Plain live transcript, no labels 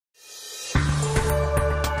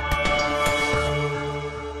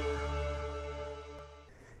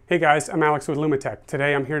Hey guys, I'm Alex with Lumitec.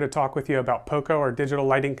 Today I'm here to talk with you about Poco, our digital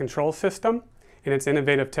lighting control system, and its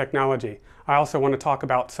innovative technology. I also want to talk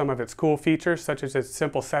about some of its cool features, such as its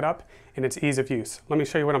simple setup and its ease of use. Let me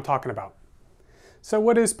show you what I'm talking about. So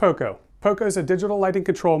what is Poco? Poco is a digital lighting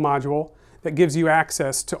control module that gives you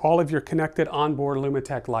access to all of your connected onboard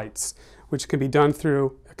Lumitec lights, which can be done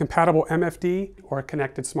through a compatible MFD or a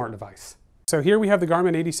connected smart device. So here we have the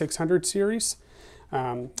Garmin 8600 series.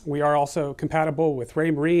 We are also compatible with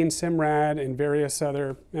Raymarine, Simrad, and various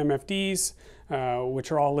other MFDs,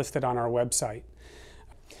 which are all listed on our website.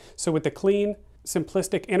 So with the clean,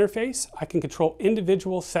 simplistic interface, I can control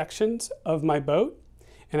individual sections of my boat,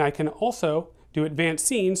 and I can also do advanced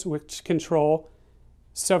scenes, which control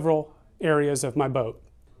several areas of my boat.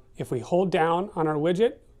 If we hold down on our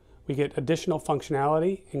widget, we get additional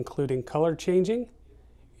functionality, including color changing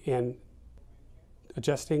and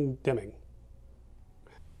adjusting dimming.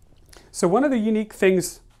 So one of the unique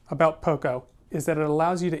things about Poco is that it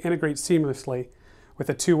allows you to integrate seamlessly with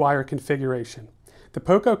a 2-wire configuration. The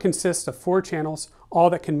Poco consists of 4 channels, all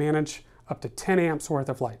that can manage up to 10 amps worth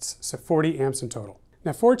of lights, so 40 amps in total.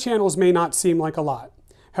 Now 4 channels may not seem like a lot.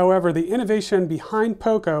 However, the innovation behind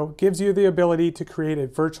Poco gives you the ability to create a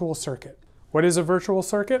virtual circuit. What is a virtual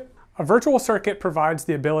circuit? A virtual circuit provides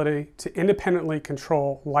the ability to independently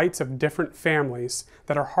control lights of different families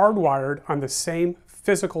that are hardwired on the same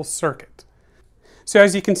physical circuit. So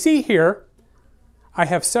as you can see here, I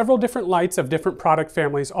have several different lights of different product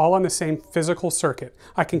families all on the same physical circuit.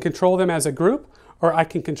 I can control them as a group, or I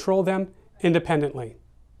can control them independently.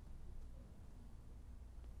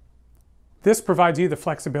 This provides you the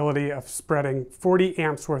flexibility of spreading 40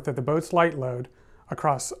 amps worth of the boat's light load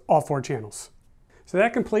across all 4 channels. So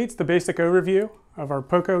that completes the basic overview of our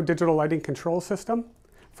Poco digital lighting control system.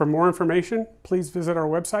 For more information, please visit our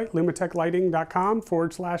website,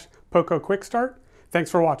 lumiteclighting.com/Poco Quick Start. Thanks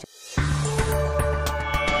for watching.